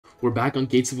We're back on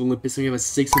Gates of Olympus, and we have a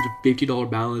 $650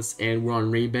 balance, and we're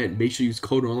on RainBet. Make sure you use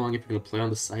code RUNALONG if you're going to play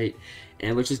on the site.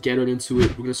 And let's just get right into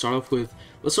it. We're going to start off with,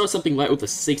 let's start something light with a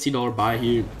 $60 buy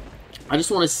here. I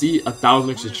just want to see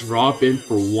 1,000 just drop in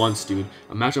for once, dude.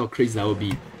 Imagine how crazy that would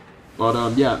be.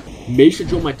 But, yeah, make sure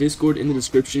to join my Discord in the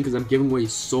description, because I'm giving away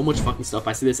so much fucking stuff.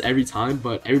 I say this every time,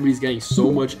 but everybody's getting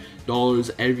so much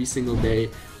dollars every single day.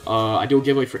 I do a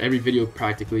giveaway for every video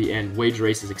practically, and wage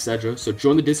races, etc. So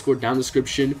join the Discord down in the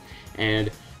description,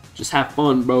 and just have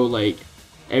fun, bro. Like,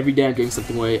 every day I'm giving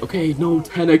something away. Okay, no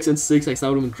 10x and 6x, that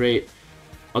would have been great.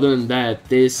 Other than that,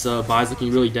 this buy's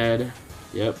looking really dead.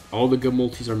 Yep, all the good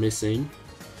multis are missing.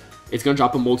 It's gonna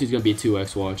drop a multi, it's gonna be a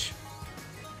 2x, watch.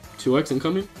 2x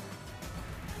incoming?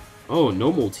 Oh,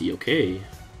 no multi, okay.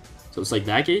 So it's like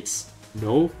that, Gates?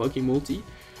 No fucking multi?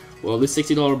 Well, this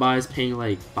 $60 buy is paying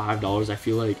like $5, I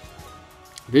feel like.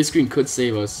 This screen could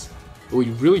save us. But we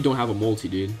really don't have a multi,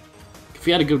 dude. If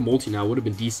we had a good multi now, it would have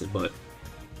been decent, but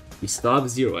we still have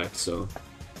 0x, so.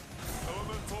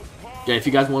 Yeah, if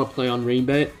you guys want to play on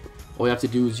RainBet, all you have to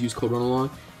do is use code RUNALONG,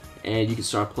 and you can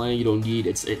start playing. You don't need,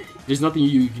 there's nothing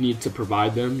you need to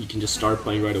provide them. You can just start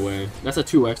playing right away. That's a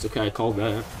 2x, okay, I called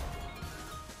that.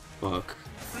 Fuck.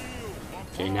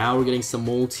 Okay, now we're getting some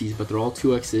multis, but they're all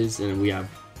 2x's, and we have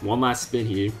one last spin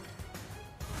here.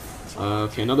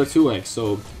 Okay, another 2x.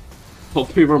 So, all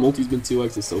three of our multis been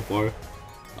 2x's so far.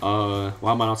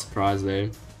 Why am I not surprised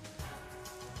there?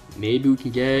 Maybe we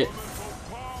can get...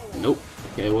 Nope.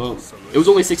 Okay, well, it was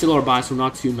only a $60 buy, so we're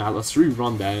not too mad. Let's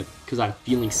rerun that, because I'm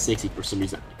feeling 60 for some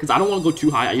reason. Because I don't want to go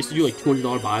too high. I used to do like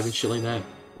 $200 buys and shit like that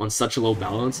on such a low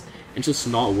balance. And it's just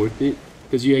not worth it,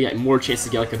 because you get more chances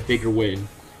to get like a bigger win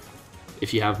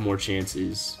if you have more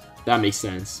chances. That makes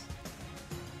sense.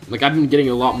 Like, I've been getting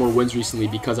a lot more wins recently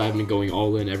because I've been going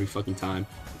all in every fucking time.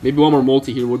 Maybe one more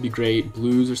multi here would be great.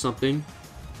 Blues or something.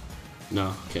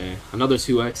 No, okay. Another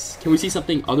 2x. Can we see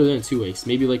something other than a 2x?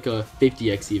 Maybe like a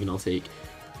 50x even I'll take.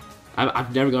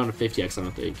 I've never gotten a 50x, I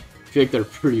don't think. I feel like they're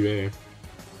pretty rare.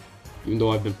 Even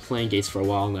though I've been playing Gates for a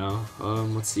while now.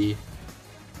 Let's see.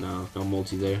 No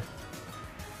multi there.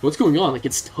 What's going on? Like,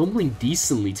 it's tumbling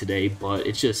decently today, but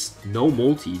it's just no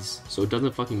multis. So it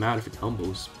doesn't fucking matter if it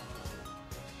tumbles.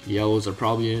 Yellows are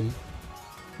probably in.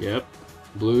 Yep.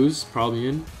 Blues probably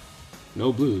in.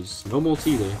 No blues. No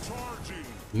multi either.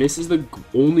 Misses the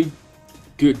only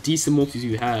good decent multis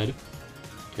you had.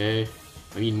 Okay.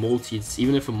 I mean multis.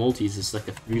 Even if a multis is like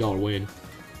a $3 win.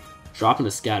 Dropping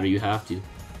a scatter, you have to.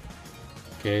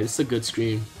 Okay, this is a good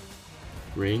screen.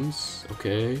 Rings.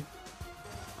 Okay.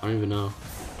 I don't even know.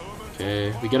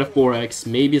 Okay, we get a 4x.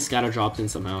 Maybe a scatter drops in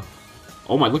somehow.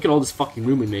 Oh my, look at all this fucking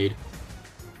room we made.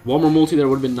 One more multi there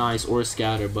would have been nice, or a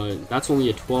scatter, but that's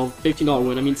only a $15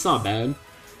 win. I mean, it's not bad.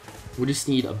 We just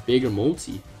need a bigger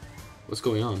multi. What's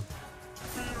going on?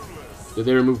 Did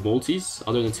they remove multis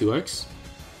other than 2x?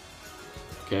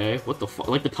 Okay, what the fuck?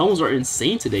 Like, the tunnels are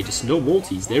insane today, just no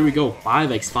multis. There we go,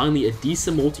 5x, finally a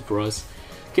decent multi for us.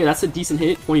 Okay, that's a decent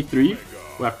hit, 23.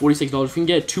 We're at $46. If we can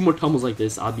get 2 more tumbles like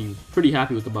this, I'd be pretty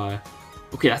happy with the buy.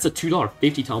 Okay, that's a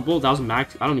 $2.50 tumble. That was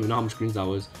max. I don't even know how much greens that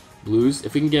was. Blues,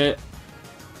 if we can get...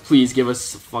 Please give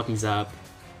us a fucking zap.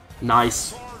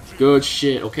 Nice. Good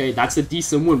shit. Okay, that's a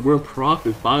decent win. We're in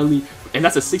profit, finally. And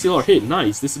that's a $60 hit.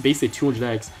 Nice. This is basically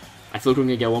 200x. I feel like we're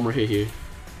gonna get one more hit here.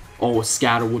 Oh, a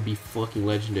scatter would be fucking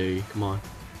legendary. Come on.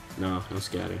 No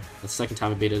scatter. That's the second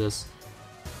time I baited us.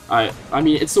 Alright, I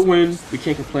mean, it's a win. We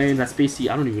can't complain. That's basically,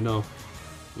 I don't even know.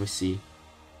 Let me see.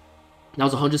 That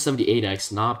was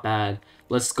 178x. Not bad.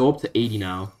 Let's go up to 80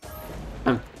 now.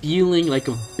 I'm feeling like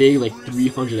a big, like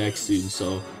 300x soon,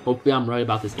 so hopefully I'm right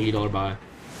about this $80 buy.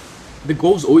 The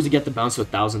goal is always to get the bounce to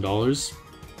 $1,000.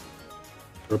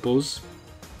 Purples.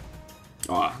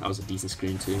 Oh, that was a decent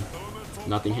screen too.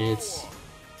 Nothing hits.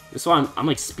 That's why I'm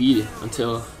like speed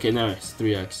until, okay, now it's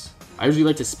 3x. I usually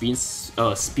like to speed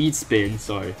spin,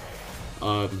 sorry,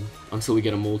 until we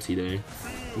get a multi there.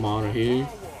 Come on, right here.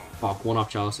 Fuck, one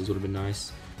off chalices would have been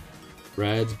nice.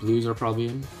 Reds, blues are probably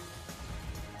in.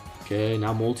 Okay,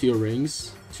 now multi or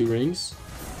rings. 2 rings.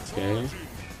 Okay.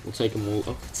 We'll take a multi.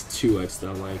 Oh, it's 2x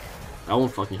though, like. That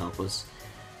won't fucking help us.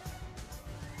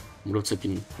 Would have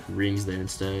taken rings there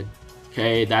instead.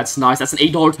 Okay, that's nice. That's an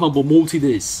 $8 tumble. Multi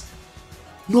this.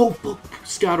 No, fuck.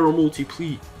 Scatter or multi,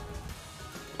 please.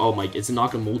 Oh my, is it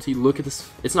not gonna multi? Look at this.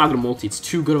 It's not gonna multi. It's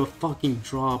too good of a fucking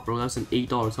drop, bro. That's an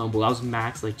 $8 tumble. That was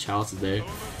max, like, chalices there.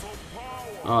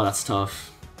 Oh, that's tough.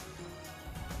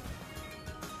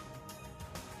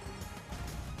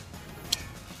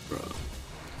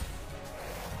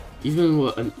 Even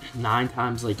what, 9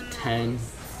 times like 10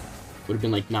 would have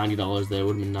been like $90 there.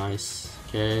 Would have been nice.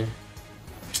 Okay,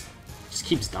 just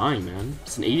keeps dying, man.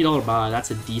 It's an $80 buy.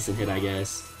 That's a decent hit, I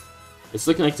guess. It's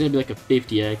looking like it's gonna be like a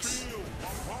 50x.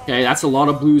 Okay, that's a lot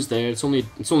of blues there. It's only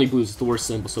blues. It's the worst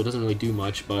symbol, so it doesn't really do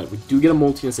much. But we do get a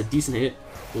multi. That's a decent hit.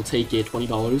 We'll take it.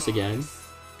 $20 again.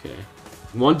 Okay,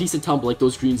 one decent tumble like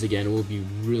those greens again. It will be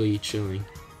really chilling.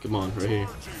 Come on, right here.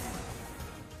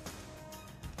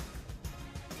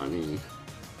 I mean,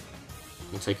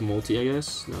 we'll take a multi, I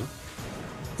guess. No,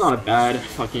 it's not a bad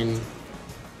fucking.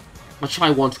 Let's try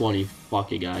 120.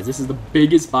 Fuck it, guys. This is the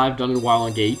biggest buy I've done in a while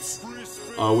on Gates.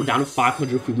 We're down to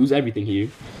 500 if we lose everything here.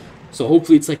 So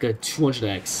hopefully it's like a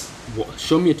 200x.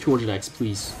 Show me a 200x,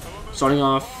 please. Starting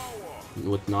off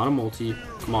with not a multi.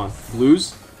 Come on.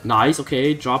 Blues. Nice.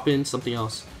 Okay, drop in something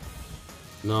else.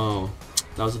 No.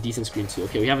 That was a decent screen too.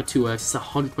 Okay, we have a 2x. It's a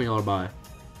 $120 buy.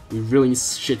 We really need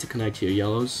shit to connect here.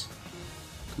 Yellows.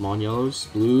 Come on, yellows.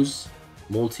 Blues.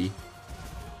 Multi.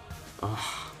 Ugh.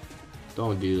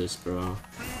 Don't do this, bro.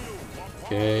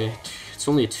 Okay. It's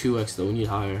only a 2x though. We need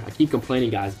higher. I keep complaining,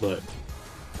 guys, but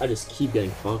I just keep getting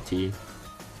fucked here.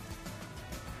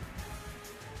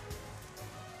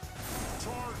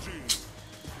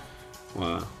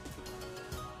 Wow.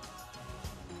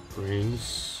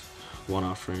 Rings.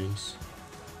 One-off rings.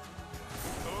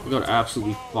 We got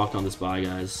absolutely fucked on this buy,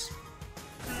 guys.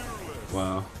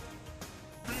 Wow.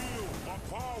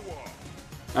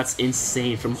 That's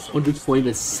insane. From 120 to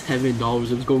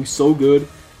 $7. It was going so good.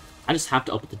 I just have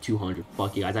to up it to 200.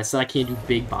 Fuck you guys. I said I can't do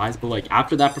big buys, but like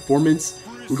after that performance,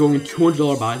 we're going in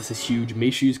 $200 buy. This is huge.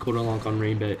 Make sure you use code unlock on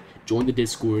RainBet. Join the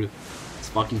Discord. Let's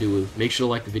fucking do it. Make sure to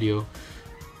like the video.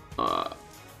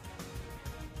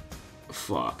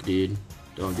 Fuck, dude.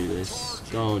 Don't do this.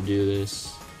 Don't do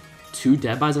this. 2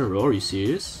 dead buys in a row? Are you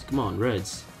serious? Come on,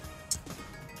 reds.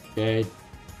 Okay.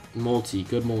 Multi.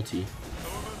 Good multi.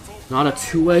 Not a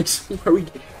 2x. Where we?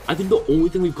 I think the only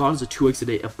thing we've got is a 2x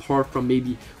today, apart from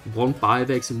maybe one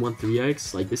 5x and one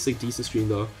 3x. Like, this is a decent stream,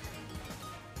 though.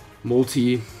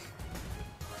 Multi.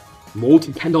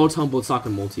 $10 tumble, it's not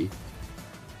gonna multi.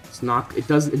 It's not, it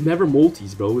never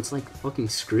multis, bro. It's like fucking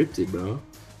scripted, bro.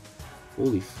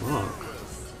 Holy fuck.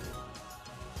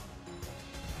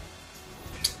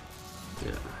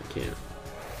 Yeah, I can't.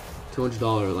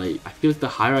 $200, like, I feel like the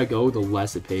higher I go, the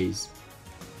less it pays.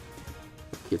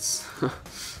 It's,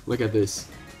 look at this.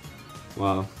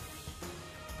 Wow.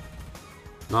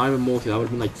 Not even multi, that would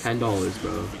have been like $10,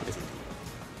 bro.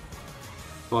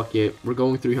 Fuck it, we're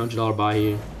going $300 buy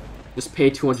here. Just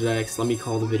pay 200x, let me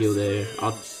call the video there.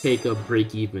 I'll take a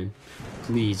break even.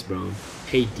 Please, bro.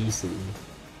 Pay decently.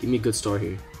 Give me a good start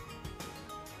here.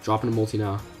 Dropping a multi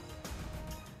now.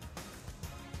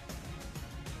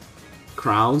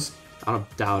 Crowns? I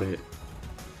don't doubt it.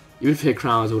 Even if it hit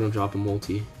crowns, I wouldn't drop a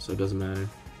multi, so it doesn't matter.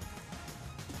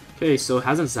 Okay, so it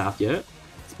hasn't zapped yet.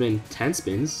 It's been 10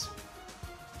 spins.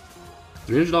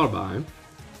 $300 buy.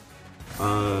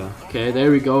 Okay,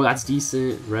 there we go. That's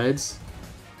decent. Reds.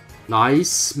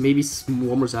 Nice. Maybe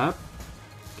one more zap.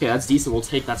 Okay, that's decent. We'll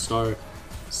take that start.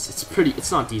 It's pretty.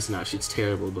 It's not decent actually. It's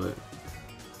terrible, but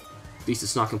at least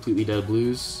it's not completely dead.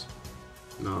 Blues.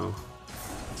 No.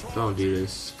 Don't do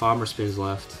this. 5 more spins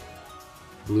left.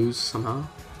 Blues somehow.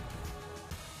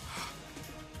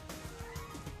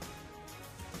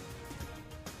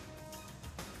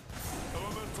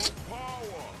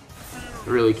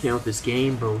 I really can't with this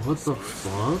game, bro. What the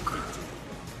fuck?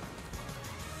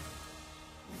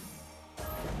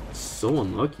 So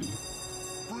unlucky.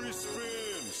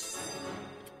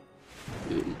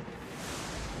 Dude.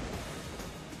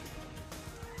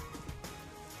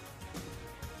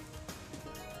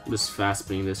 I'm just fast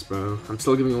spinning this, bro. I'm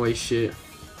still giving away shit.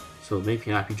 So make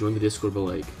me happy, join the Discord, but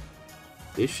like,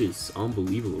 this shit's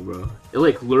unbelievable, bro. It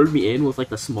like lured me in with like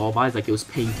the small buys, like it was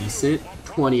paying decent.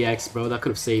 20x, bro. That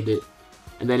could have saved it.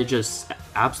 And then it just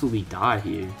absolutely died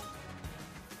here.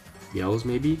 Yellows,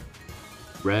 maybe?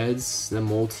 Reds, then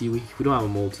multi. We don't have a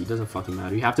multi. It doesn't fucking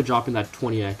matter. You have to drop in that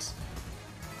 20x.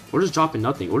 Or just drop in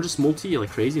nothing. Or just multi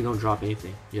like crazy and don't drop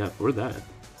anything. Yeah, or that.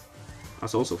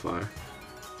 That's also fire.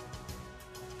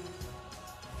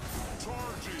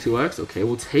 2x? Okay,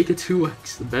 we'll take a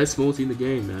 2x. The best multi in the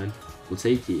game, man. We'll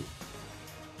take it.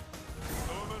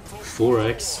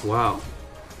 4x? Wow.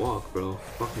 Fuck, bro.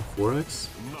 Fucking 4x?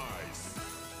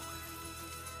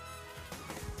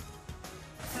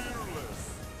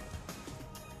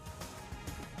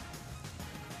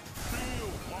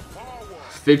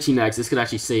 $15x, this could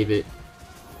actually save it.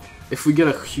 If we get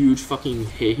a huge fucking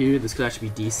hit here, this could actually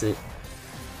be decent.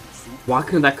 Why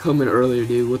couldn't that come in earlier,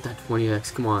 dude, with that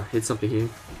 20x? Come on, hit something here.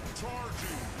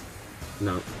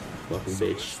 No. Fucking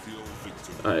bitch.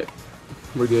 Alright.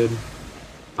 We're good.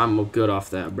 I'm good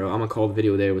off that, bro. I'm gonna call the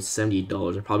video there with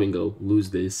 $78. I'm probably gonna go lose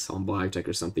this on blackjack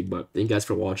or something. But thank you guys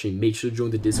for watching. Make sure to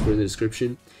join the Discord in the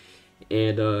description.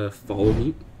 And follow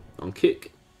me on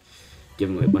Kick. Give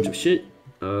him like a bunch of shit.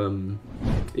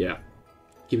 Yeah.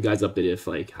 Keep you guys updated if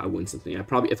like I win something. I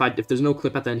probably if there's no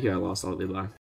clip at the end here, I lost all of it. Bye.